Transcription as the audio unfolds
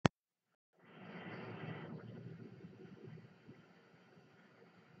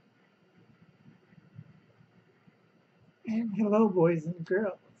And hello, boys and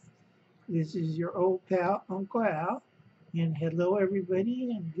girls. This is your old pal, Uncle Al. And hello,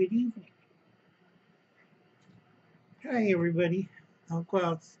 everybody, and good evening. Hi, everybody. Uncle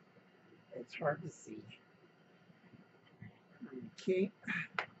Al's, it's hard to see. Okay,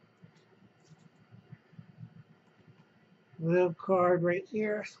 little card right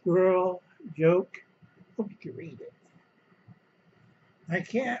here squirrel, joke. Hope you can read it. I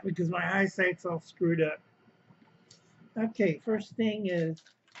can't because my eyesight's all screwed up. Okay, first thing is,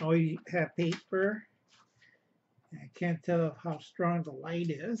 oh, you have paper. I can't tell how strong the light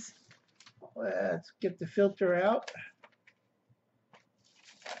is. Let's get the filter out.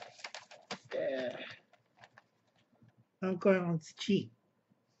 Yeah. Uncle Alan's cheap.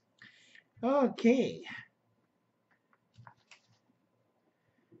 Okay.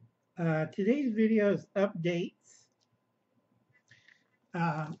 Today's video is updates.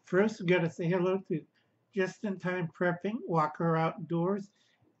 First, we got to say hello to Just in Time Prepping, Walker Outdoors,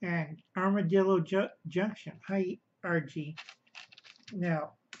 and Armadillo Junction. Hi, RG.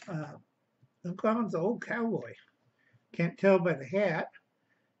 Now, Uncle Alan's an old cowboy. Can't tell by the hat,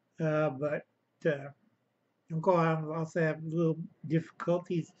 but Uncle Alan also have little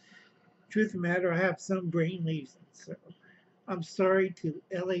difficulties. Truth of the matter, I have some brain lesions, so I'm sorry to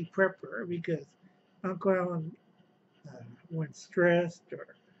LA Prepper because Uncle Alan, when stressed or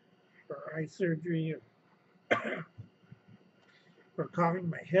eye surgery or coughing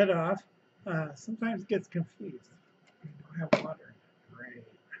my head off, sometimes gets confused. I don't have water. Great.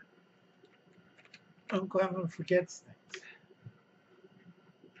 Uncle Alan forgets things.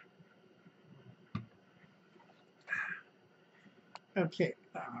 Okay.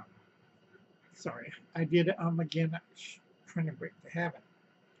 Sorry, I did it again. I'm trying to break the habit.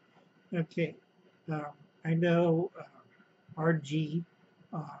 Okay. I know RG,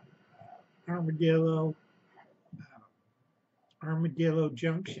 Armadillo, Armadillo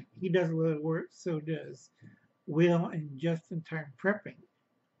Junction. He does a little work, so does Will and Just in Time Prepping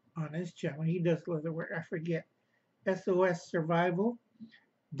on his channel. He does a little work. I forget. SOS Survival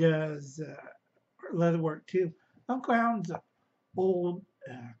does leather work too. Uncle Alan's an old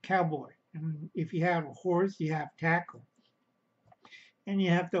cowboy. And if you have a horse, you have tackle. And you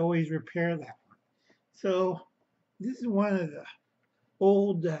have to always repair that one. So this is one of the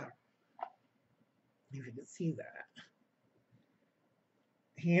old, if you can see that,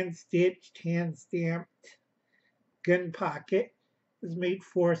 hand-stitched, hand-stamped gun pocket. Is made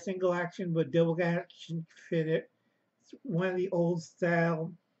for single action but double action fitted. It's one of the old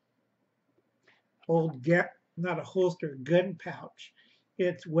style, not a holster, gun pouch.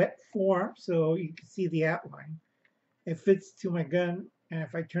 It's wet form, so you can see the outline. It fits to my gun, and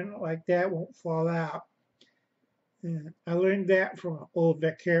if I turn it like that, it won't fall out. And I learned that from an old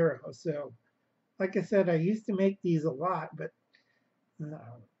vaquero. So, like I said, I used to make these a lot, but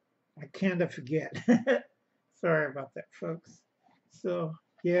I kind of forget. Sorry about that, folks. So,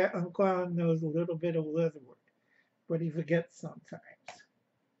 yeah, Uncle Alan knows a little bit of leatherwork, but he forgets sometimes.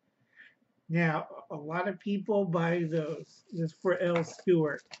 Now, a lot of people buy those. This is for L.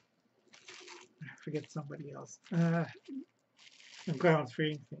 Stewart. I forget somebody else. Uncle Alan's for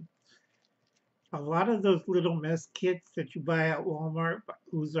anything. A lot of those little mess kits that you buy at Walmart,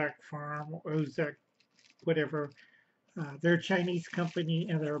 Ozark Farm or Ozark whatever, they're a Chinese company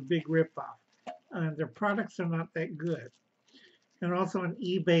and they're a big ripoff. Their products are not that good. And also on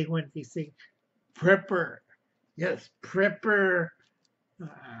eBay, when they say prepper, yes, prepper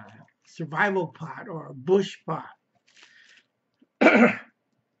survival pot or a bush pot, yeah,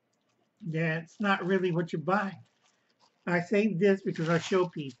 it's not really what you're buying. I say this because I show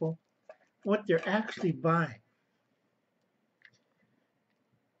people what they're actually buying.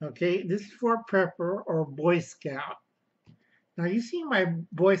 Okay, this is for a prepper or a Boy Scout. Now you see my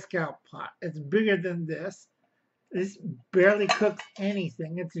Boy Scout pot. It's bigger than this. This barely cooks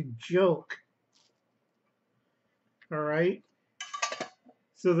anything. It's a joke. All right.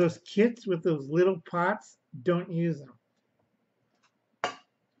 So those kits with those little pots, don't use them.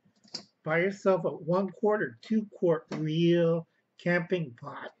 Buy yourself a 1 quart or 2 quart real camping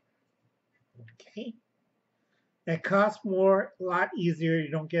pot. Okay. It costs more, a lot easier.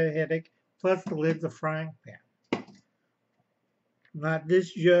 You don't get a headache. Plus the lid's a frying pan. Not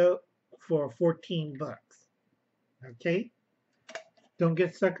this joke for 14 bucks. Okay? Don't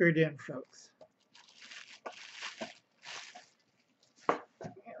get suckered in, folks.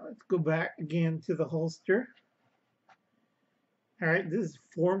 Let's go back again to the holster. All right, this is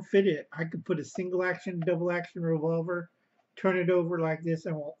form fitted. I could put a single action, double action revolver, turn it over like this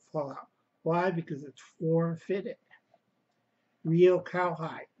and it won't fall out. Why? Because it's form fitted. Real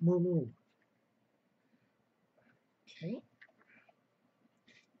cowhide. Moo moo. Okay.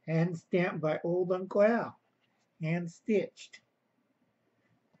 hand stamped by old Uncle Al, hand stitched.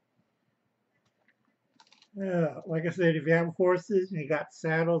 Like I said, if you have horses and you got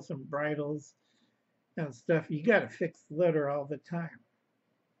saddles and bridles and stuff, you got to fix the litter all the time.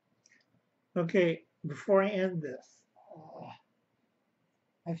 Okay, before I end this,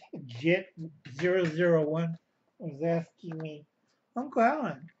 I think Jet001 was asking me, Uncle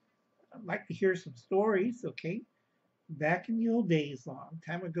Alan, I'd like to hear some stories, okay? Back in the old days, long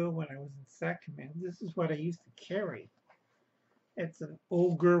time ago when I was in SAC Command, this is what I used to carry. It's an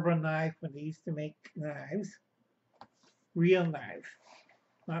old Gerber knife when they used to make knives, real knife,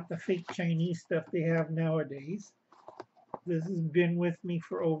 not the fake Chinese stuff they have nowadays. This has been with me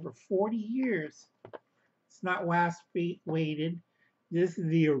for over 40 years. It's not wax weighted. This is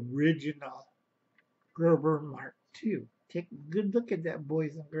the original Gerber Mark II. Take a good look at that,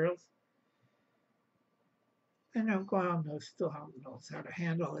 boys and girls. And Uncle Al still knows how to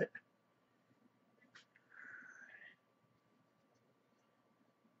handle it.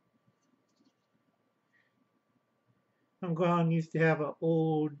 Uncle Al used to have an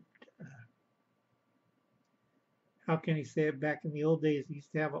old, how can he say it, back in the old days, he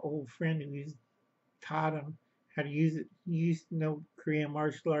used to have an old friend who taught him how to use it. He used to know Korean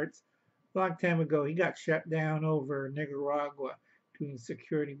martial arts. A long time ago, he got shut down over Nicaragua doing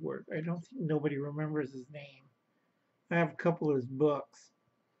security work. I don't think nobody remembers his name. I have a couple of his books,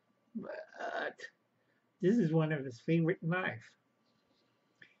 but this is one of his favorite knives.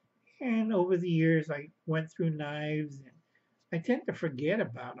 And over the years, I went through knives, and I tend to forget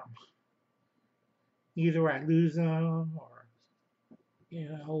about them. Either I lose them, or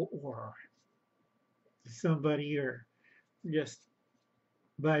or somebody, or just.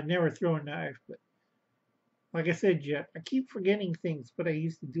 But I never throw a knife. But like I said, Jet, I keep forgetting things what I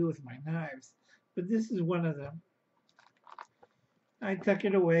used to do with my knives. But this is one of them. I tuck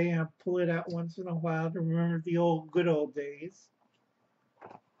it away and I pull it out once in a while to remember the good old days.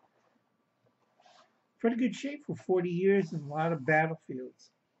 Pretty good shape for 40 years and a lot of battlefields.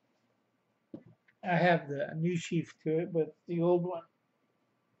 I have the new sheath to it, but the old one,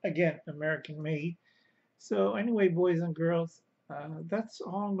 again, American made. So anyway, boys and girls, that's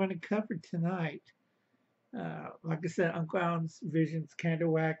all I'm going to cover tonight. Like I said, Uncle Alan's vision's kind of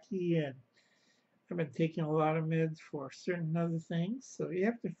wacky, and I've been taking a lot of meds for certain other things. So you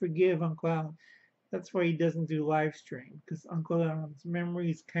have to forgive Uncle Alan. That's why he doesn't do live stream, because Uncle Alan's memory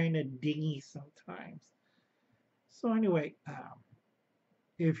is kind of dingy sometimes. So anyway,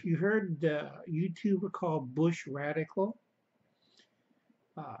 if you heard the YouTuber called Bush Radical,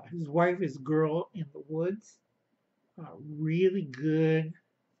 his wife is Girl in the Woods. Really good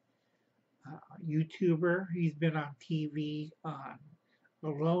YouTuber. He's been on TV on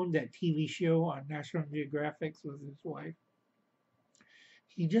Alone, that TV show on National Geographic with his wife.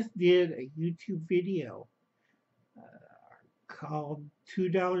 He just did a YouTube video called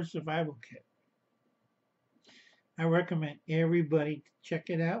 $2 Survival Kit. I recommend everybody to check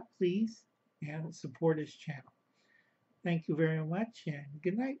it out, please, and support his channel. Thank you very much, and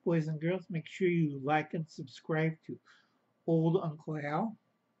good night, boys and girls. Make sure you like and subscribe to Old Uncle Al,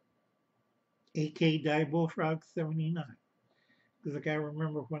 aka Diebulfrog79, because I gotta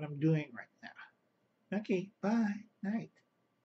remember what I'm doing right now. Okay, bye, night.